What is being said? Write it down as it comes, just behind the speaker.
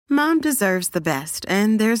Mom deserves the best,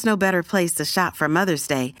 and there's no better place to shop for Mother's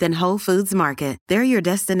Day than Whole Foods Market. They're your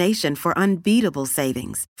destination for unbeatable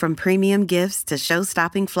savings, from premium gifts to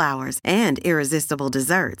show-stopping flowers and irresistible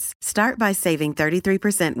desserts. Start by saving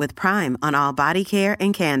 33% with Prime on all body care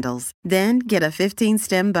and candles. Then get a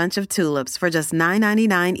 15-stem bunch of tulips for just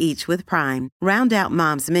 $9.99 each with Prime. Round out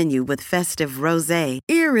Mom's menu with festive rosé,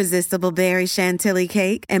 irresistible berry chantilly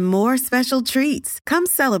cake, and more special treats. Come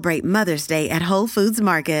celebrate Mother's Day at Whole Foods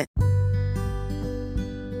Market.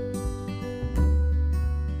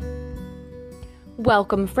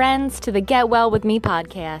 Welcome, friends, to the Get Well With Me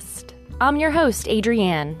podcast. I'm your host,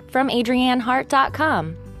 Adrienne, from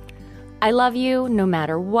AdrienneHeart.com. I love you no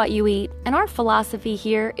matter what you eat, and our philosophy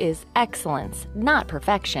here is excellence, not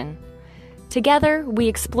perfection. Together, we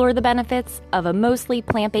explore the benefits of a mostly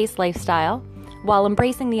plant-based lifestyle while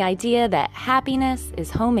embracing the idea that happiness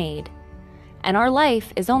is homemade, and our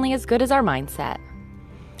life is only as good as our mindset.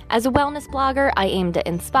 As a wellness blogger, I aim to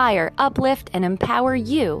inspire, uplift, and empower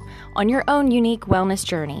you on your own unique wellness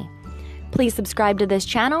journey. Please subscribe to this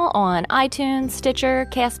channel on iTunes, Stitcher,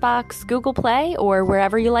 Castbox, Google Play, or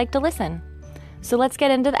wherever you like to listen. So let's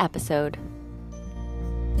get into the episode.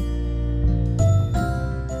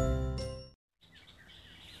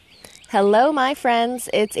 Hello, my friends.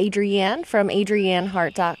 It's Adrienne from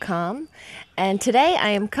AdrienneHeart.com. And today I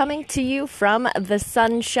am coming to you from the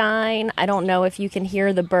sunshine. I don't know if you can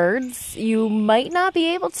hear the birds. You might not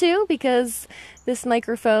be able to because this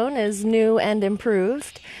microphone is new and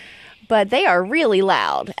improved. But they are really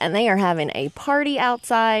loud and they are having a party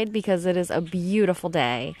outside because it is a beautiful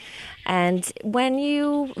day. And when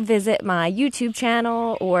you visit my YouTube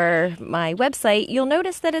channel or my website, you'll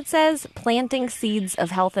notice that it says Planting Seeds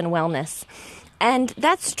of Health and Wellness. And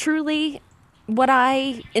that's truly what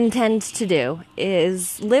I intend to do,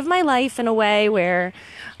 is live my life in a way where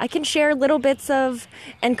I can share little bits of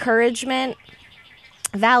encouragement,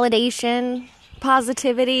 validation,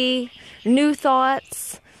 positivity, new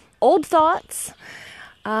thoughts, old thoughts,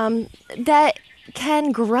 that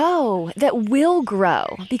can grow, that will grow.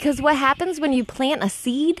 Because what happens when you plant a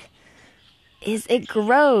seed is it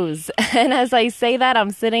grows. And as I say that,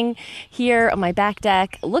 I'm sitting here on my back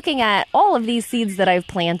deck looking at all of these seeds that I've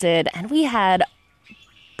planted, and we had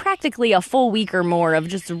practically a full week or more of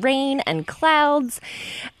just rain and clouds.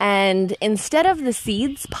 And instead of the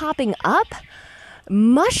seeds popping up,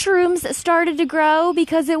 mushrooms started to grow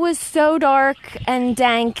because it was so dark and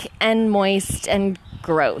dank and moist and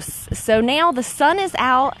gross. So now the sun is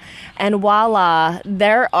out and voila,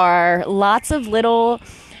 there are lots of little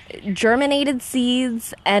germinated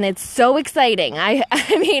seeds, and it's so exciting. I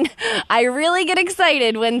mean, I really get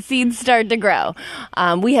excited when seeds start to grow.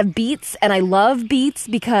 We have beets, and I love beets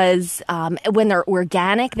because when they're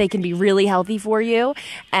organic, they can be really healthy for you.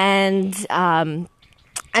 And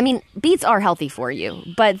beets are healthy for you,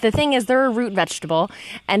 but the thing is they're a root vegetable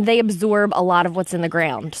and they absorb a lot of what's in the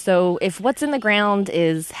ground. So if what's in the ground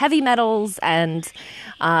is heavy metals and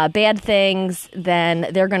bad things, then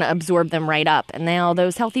they're going to absorb them right up. And now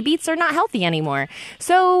those healthy beets are not healthy anymore.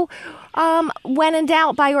 So when in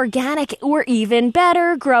doubt, buy organic, or even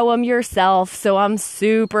better, grow them yourself. So I'm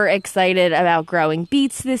super excited about growing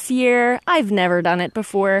beets this year. I've never done it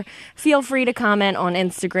before. Feel free to comment on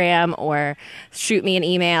Instagram or shoot me an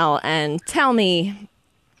email and tell me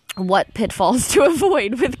what pitfalls to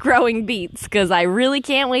avoid with growing beets, because I really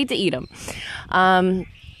can't wait to eat them.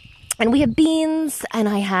 And we have beans, and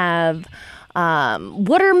I have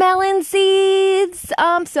watermelon seeds.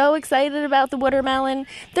 I'm so excited about the watermelon.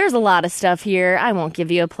 There's a lot of stuff here. I won't give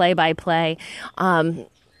you a play-by-play.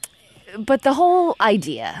 But the whole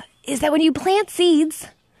idea is that when you plant seeds,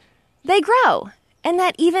 they grow. And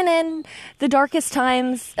that even in the darkest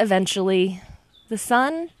times, eventually, the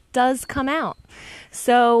sun does come out.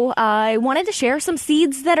 So I wanted to share some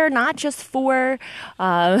seeds that are not just for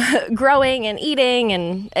growing and eating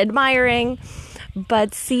and admiring,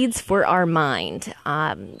 but seeds for our mind.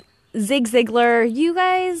 Zig Ziglar, you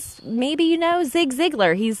guys, maybe you know Zig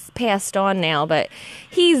Ziglar. He's passed on now, but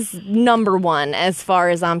he's number one as far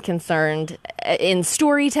as I'm concerned in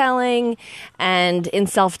storytelling and in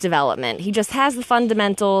self-development. He just has the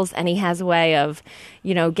fundamentals, and he has a way of,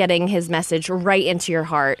 getting his message right into your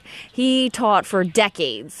heart. He taught for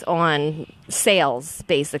decades on sales,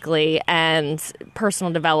 basically, and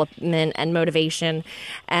personal development and motivation.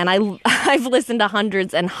 And I've listened to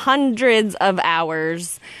hundreds and hundreds of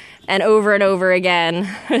hours and over again,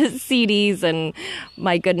 CDs and,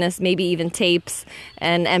 my goodness, maybe even tapes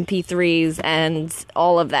and MP3s and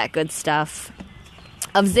all of that good stuff.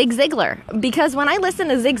 of Zig Ziglar, because when I listen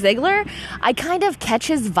to Zig Ziglar, I kind of catch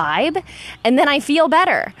his vibe and then I feel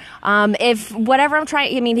better. If whatever I'm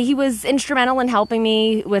trying, I mean, he was instrumental in helping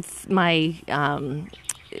me with my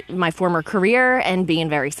former career and being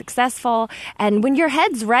very successful. And when your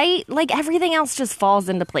head's right, like everything else just falls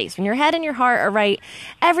into place. When your head and your heart are right,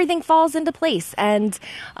 everything falls into place. And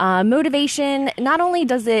motivation, not only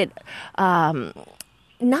does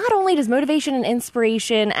motivation and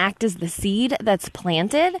inspiration act as the seed that's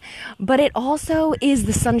planted, but it also is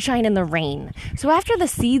the sunshine and the rain. So after the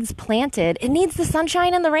seed's planted, it needs the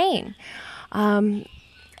sunshine and the rain.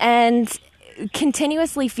 And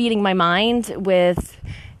continuously feeding my mind with,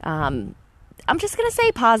 I'm just going to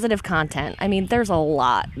say positive content. I mean, there's a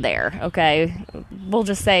lot there, okay? We'll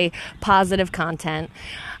just say positive content.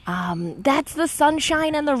 That's the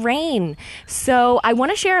sunshine and the rain. So I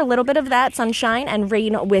want to share a little bit of that sunshine and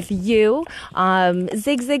rain with you.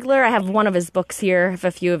 Zig Ziglar, I have one of his books here. I have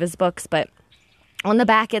a few of his books, but on the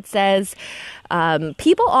back it says,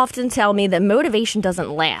 people often tell me that motivation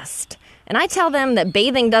doesn't last. And I tell them that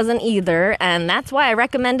bathing doesn't either, and that's why I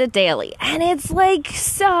recommend it daily. And it's like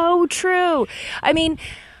so true. I mean,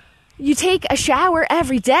 you take a shower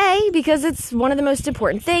every day because it's one of the most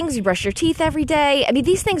important things. You brush your teeth every day. I mean,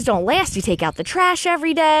 these things don't last. You take out the trash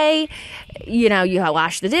every day. You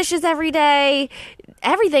wash the dishes every day.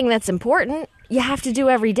 Everything that's important, you have to do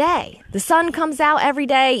every day. The sun comes out every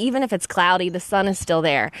day. Even if it's cloudy, the sun is still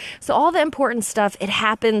there. So all the important stuff, it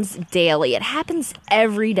happens daily. It happens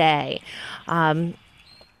every day.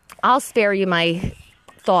 I'll spare you my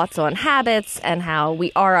thoughts on habits and how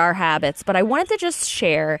we are our habits, but I wanted to just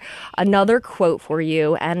share another quote for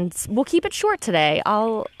you, and we'll keep it short today.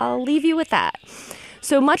 I'll leave you with that.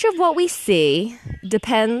 So much of what we see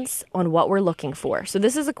depends on what we're looking for. So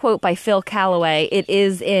this is a quote by Phil Callaway. It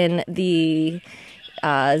is in the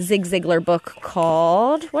Zig Ziglar book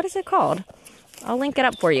called, what is it called? I'll link it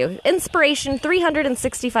up for you. Inspiration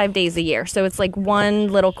 365 Days a Year. So it's like one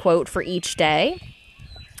little quote for each day.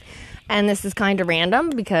 And this is kind of random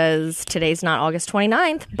because today's not August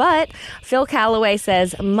 29th, but Phil Callaway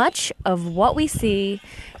says, much of what we see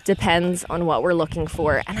depends on what we're looking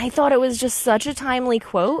for. And I thought it was just such a timely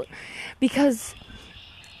quote because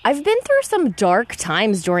I've been through some dark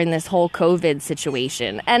times during this whole COVID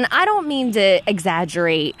situation. And I don't mean to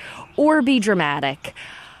exaggerate or be dramatic.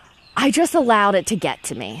 I just allowed it to get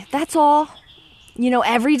to me. That's all.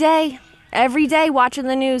 Every day watching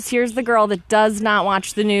the news, here's the girl that does not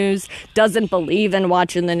watch the news, doesn't believe in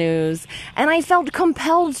watching the news. And I felt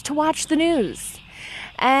compelled to watch the news.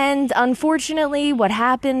 And unfortunately, what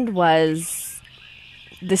happened was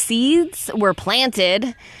the seeds were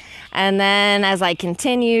planted. And then as I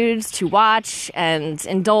continued to watch and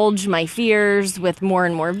indulge my fears with more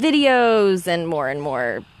and more videos and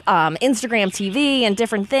more Instagram TV and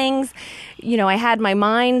different things, I had my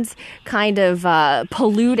mind kind of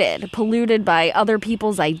polluted by other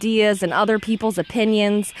people's ideas and other people's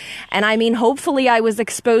opinions. And I mean, hopefully I was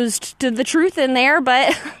exposed to the truth in there,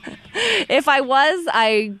 but if I was,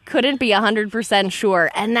 I couldn't be 100% sure.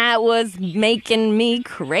 And that was making me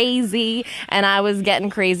crazy. And I was getting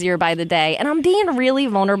crazier by the day. And I'm being really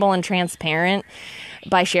vulnerable and transparent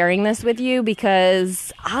by sharing this with you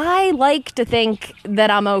because I like to think that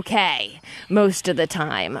I'm okay most of the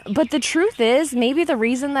time. But the truth is, maybe the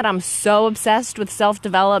reason that I'm so obsessed with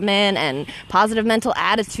self-development and positive mental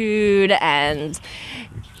attitude and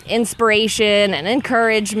inspiration and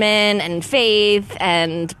encouragement and faith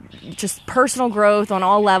and just personal growth on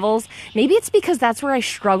all levels, maybe it's because that's where I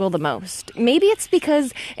struggle the most. Maybe it's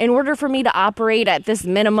because in order for me to operate at this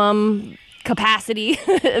minimum capacity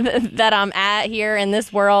that I'm at here in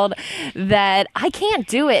this world, that I can't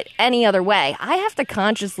do it any other way. I have to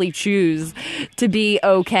consciously choose to be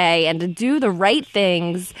okay and to do the right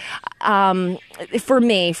things for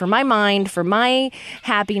me, for my mind, for my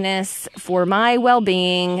happiness, for my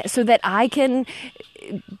well-being, so that I can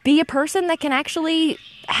be a person that can actually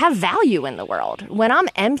have value in the world. When I'm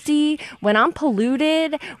empty, when I'm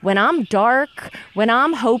polluted, when I'm dark, when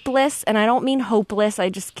I'm hopeless, and I don't mean hopeless, I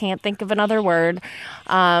just can't think of another word,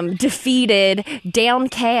 defeated,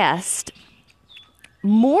 downcast,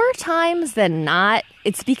 more times than not,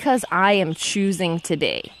 it's because I am choosing to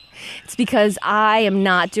be. It's because I am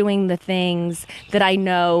not doing the things that I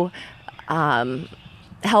know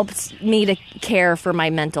helps me to care for my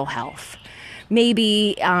mental health.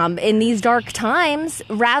 maybe in these dark times,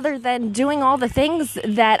 rather than doing all the things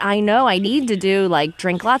that I know I need to do, like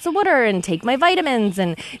drink lots of water and take my vitamins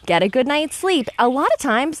and get a good night's sleep, a lot of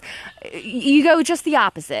times you go just the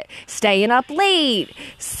opposite. Staying up late,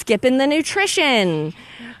 skipping the nutrition,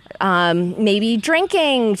 maybe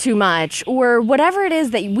drinking too much, or whatever it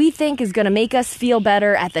is that we think is going to make us feel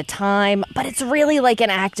better at the time, but it's really like an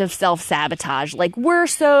act of self-sabotage. Like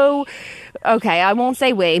I won't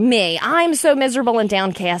say I'm so miserable and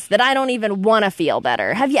downcast that I don't even want to feel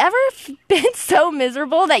better. Have you ever been so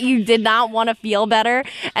miserable that you did not want to feel better,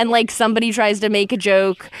 and like somebody tries to make a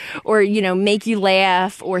joke or, make you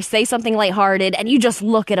laugh or say something lighthearted, and you just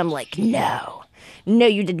look at them like, no,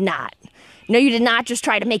 you did not. No, you did not just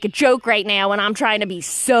try to make a joke right now when I'm trying to be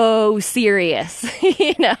so serious,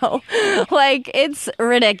 like it's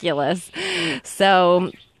ridiculous.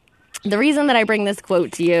 So the reason that I bring this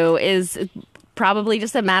quote to you is probably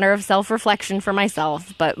just a matter of self-reflection for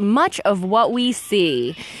myself, but much of what we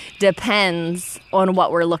see depends on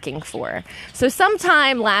what we're looking for. So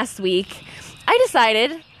sometime last week, I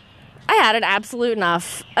decided I had an absolute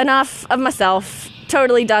enough of myself,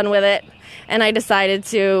 totally done with it. And I decided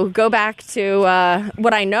to go back to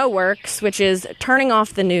what I know works, which is turning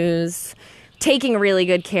off the news, taking really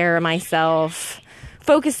good care of myself,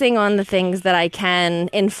 focusing on the things that I can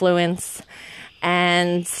influence.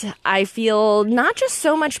 And I feel not just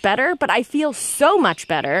so much better, but I feel so much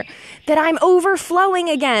better that I'm overflowing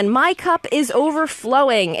again. My cup is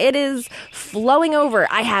overflowing. It is flowing over.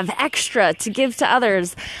 I have extra to give to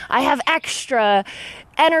others. I have extra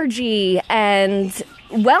energy and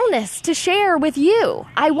wellness to share with you.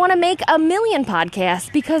 I want to make 1 million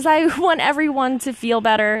podcasts because I want everyone to feel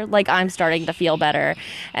better like I'm starting to feel better.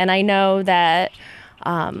 And I know that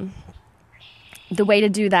the way to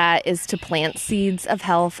do that is to plant seeds of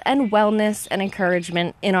health and wellness and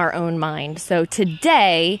encouragement in our own mind. So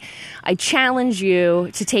today, I challenge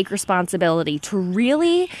you to take responsibility, to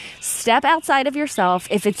really step outside of yourself,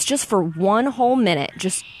 if it's just for one whole minute,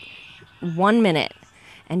 just 1 minute,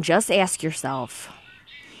 and just ask yourself,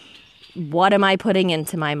 what am I putting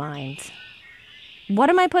into my mind? What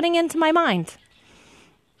am I putting into my mind?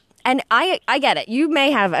 And I get it. You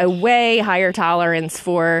may have a way higher tolerance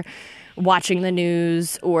for watching the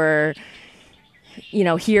news or,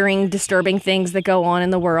 hearing disturbing things that go on in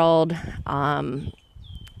the world.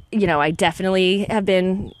 I definitely have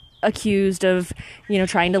been accused of,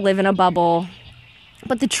 trying to live in a bubble.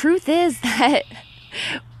 But the truth is that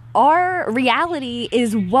our reality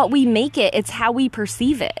is what we make it. It's how we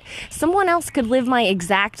perceive it. Someone else could live my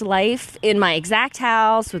exact life in my exact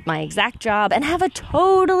house with my exact job and have a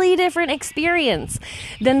totally different experience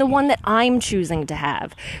than the one that I'm choosing to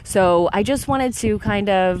have. So I just wanted to kind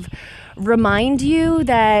of remind you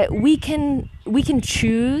that we can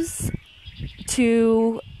choose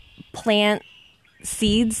to plant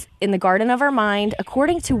seeds in the garden of our mind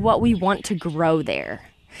according to what we want to grow there.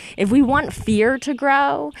 If we want fear to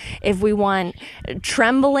grow, if we want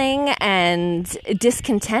trembling and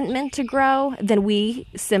discontentment to grow, then we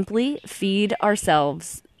simply feed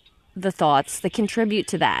ourselves the thoughts that contribute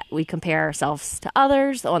to that. We compare ourselves to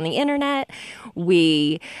others on the internet.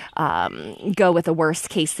 We go with a worst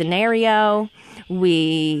case scenario.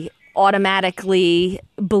 We automatically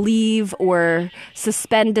believe or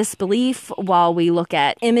suspend disbelief while we look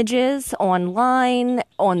at images online,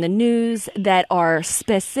 on the news, that are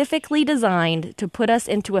specifically designed to put us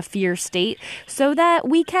into a fear state so that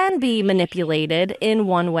we can be manipulated in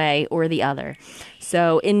one way or the other.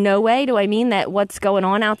 So in no way do I mean that what's going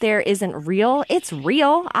on out there isn't real. It's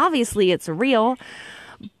real. Obviously, it's real.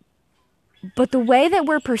 But the way that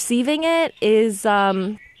we're perceiving it is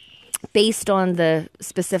based on the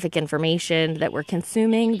specific information that we're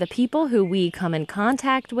consuming, the people who we come in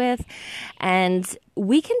contact with, and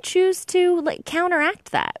we can choose to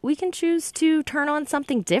counteract that. We can choose to turn on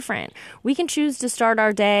something different. We can choose to start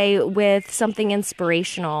our day with something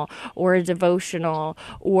inspirational or a devotional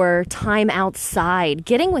or time outside.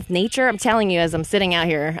 Getting with nature, I'm telling you, as I'm sitting out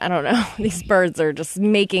here, I don't know, these birds are just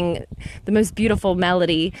making the most beautiful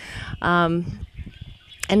melody.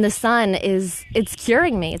 And the sun it's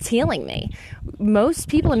curing me. It's healing me. Most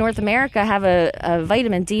people in North America have a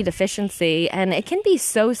vitamin D deficiency, and it can be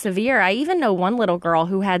so severe. I even know one little girl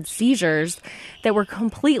who had seizures that were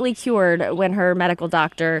completely cured when her medical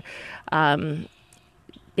doctor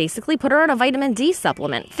basically put her on a vitamin D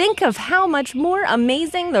supplement. Think of how much more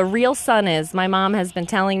amazing the real sun is. My mom has been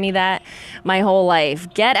telling me that my whole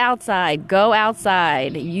life. Get outside. Go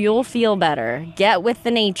outside. You'll feel better. Get with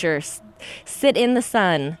the nature. Sit in the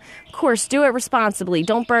sun. Of course, do it responsibly.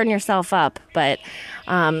 Don't burn yourself up. But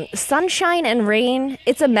sunshine and rain,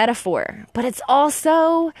 it's a metaphor, but it's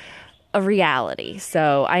also a reality.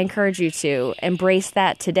 So I encourage you to embrace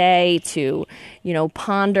that today, to,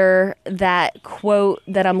 ponder that quote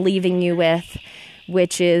that I'm leaving you with,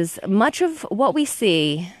 which is, much of what we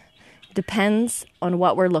see depends on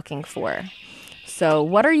what we're looking for. So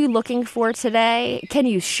what are you looking for today? Can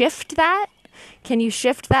you shift that? Can you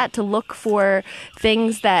shift that to look for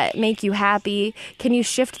things that make you happy? Can you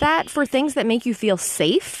shift that for things that make you feel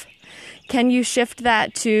safe? Can you shift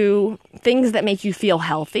that to things that make you feel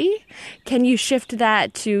healthy? Can you shift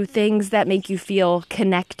that to things that make you feel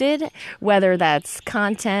connected, whether that's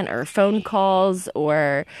content or phone calls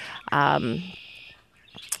or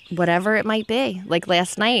whatever it might be? Like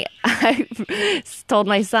last night, I told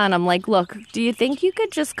my son, I'm like, look, do you think you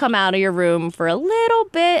could just come out of your room for a little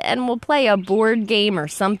bit and we'll play a board game or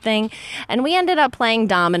something? And we ended up playing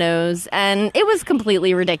dominoes, and it was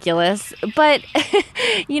completely ridiculous. But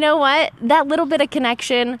you know what? That little bit of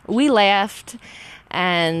connection, we laughed,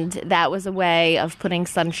 and that was a way of putting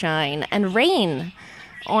sunshine and rain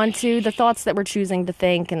onto the thoughts that we're choosing to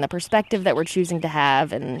think and the perspective that we're choosing to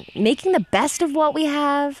have, and making the best of what we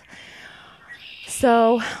have.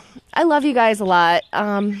 So I love you guys a lot.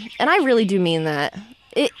 And I really do mean that.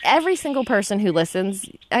 Every single person who listens,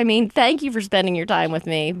 thank you for spending your time with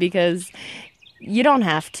me, because you don't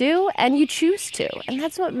have to, and you choose to. And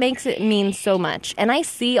that's what makes it mean so much. And I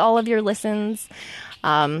see all of your listens.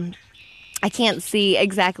 I can't see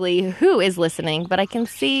exactly who is listening, but I can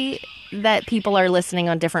see that people are listening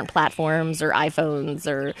on different platforms or iPhones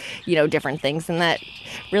or, different things. And that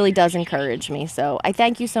really does encourage me. So I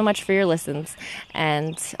thank you so much for your listens,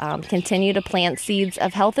 and continue to plant seeds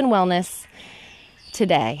of health and wellness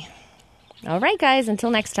today. All right, guys, until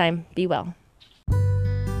next time, be well.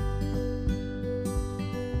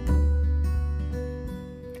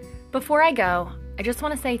 Before I go, I just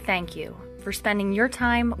want to say thank you for spending your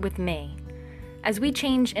time with me. As we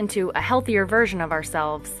change into a healthier version of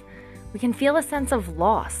ourselves, we can feel a sense of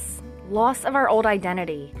loss of our old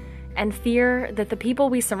identity, and fear that the people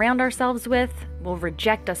we surround ourselves with will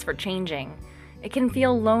reject us for changing. It can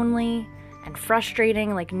feel lonely and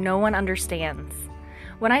frustrating, like no one understands.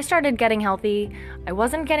 When I started getting healthy, I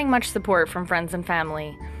wasn't getting much support from friends and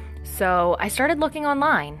family, so I started looking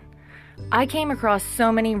online. I came across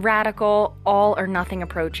so many radical, all-or-nothing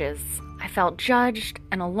approaches. I felt judged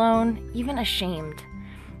and alone, even ashamed.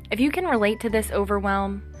 If you can relate to this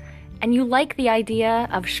overwhelm, and you like the idea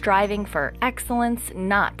of striving for excellence,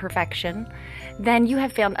 not perfection, then you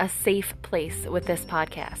have found a safe place with this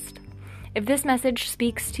podcast. If this message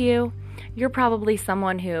speaks to you, you're probably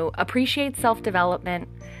someone who appreciates self-development,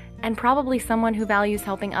 and probably someone who values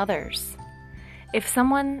helping others. If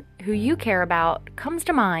someone who you care about comes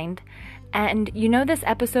to mind, and you know this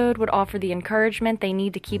episode would offer the encouragement they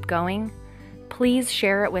need to keep going, please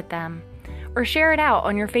share it with them, or share it out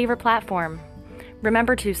on your favorite platform.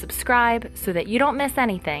 Remember to subscribe so that you don't miss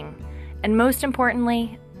anything. And most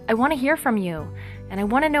importantly, I want to hear from you, and I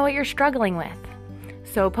want to know what you're struggling with.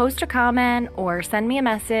 So post a comment or send me a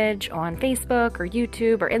message on Facebook or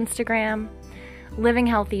YouTube or Instagram. Living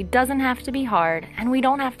healthy doesn't have to be hard, and we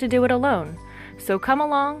don't have to do it alone. So come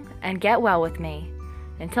along and get well with me.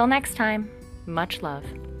 Until next time, much love.